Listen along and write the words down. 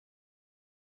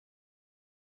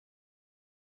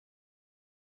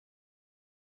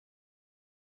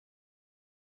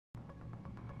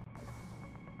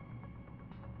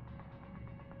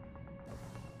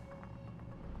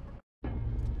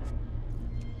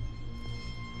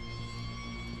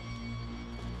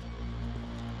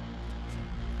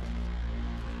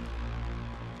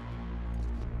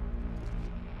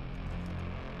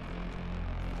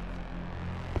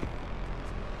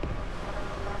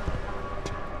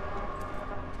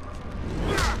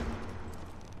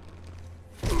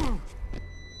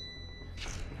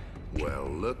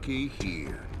looky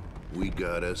here. We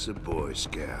got us a Boy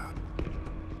Scout.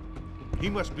 He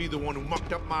must be the one who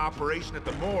mucked up my operation at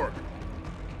the morgue.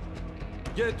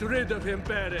 Get rid of him,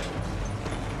 Barrett.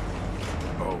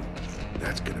 Oh,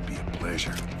 that's gonna be a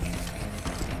pleasure.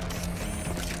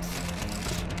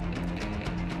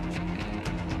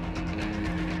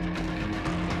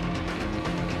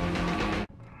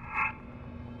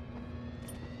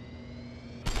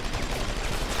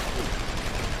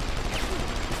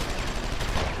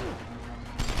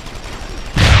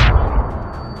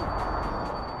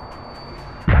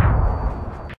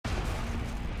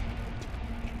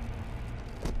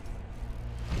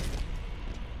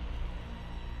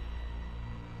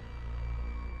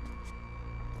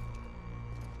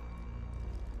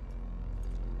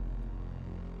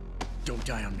 Don't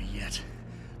die on me yet.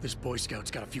 This Boy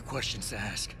Scout's got a few questions to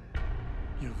ask.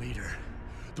 Your leader,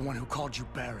 the one who called you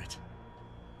Barrett.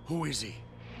 Who is he?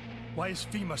 Why is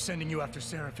FEMA sending you after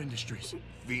Seraph Industries?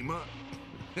 FEMA?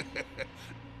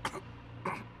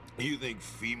 You think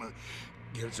FEMA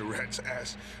gives a rat's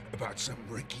ass about some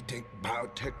rinky-dink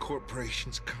biotech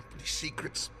corporation's company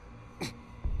secrets?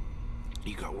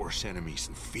 You got worse enemies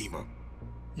than FEMA.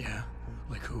 Yeah?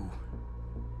 Like who?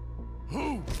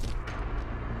 Who?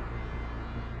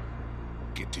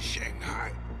 Get to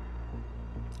Shanghai.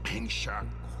 Hang shot,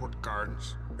 Court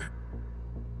Gardens.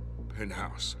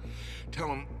 Penthouse. Tell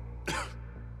him...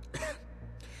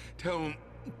 Tell him...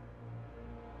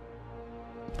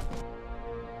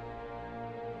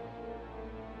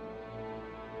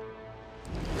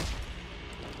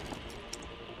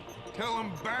 Tell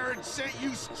him Barrett sent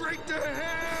you straight to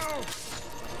hell!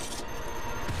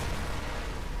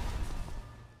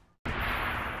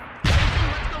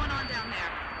 What's going on down there?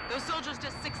 Those soldiers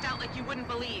just sixed out like you wouldn't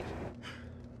believe.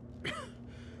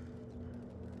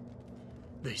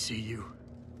 They see you?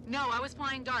 No, I was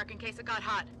flying dark in case it got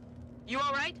hot. You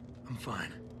all right? I'm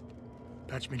fine.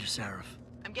 Patch me to Seraph.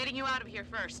 I'm getting you out of here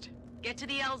first. Get to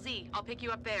the LZ. I'll pick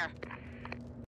you up there.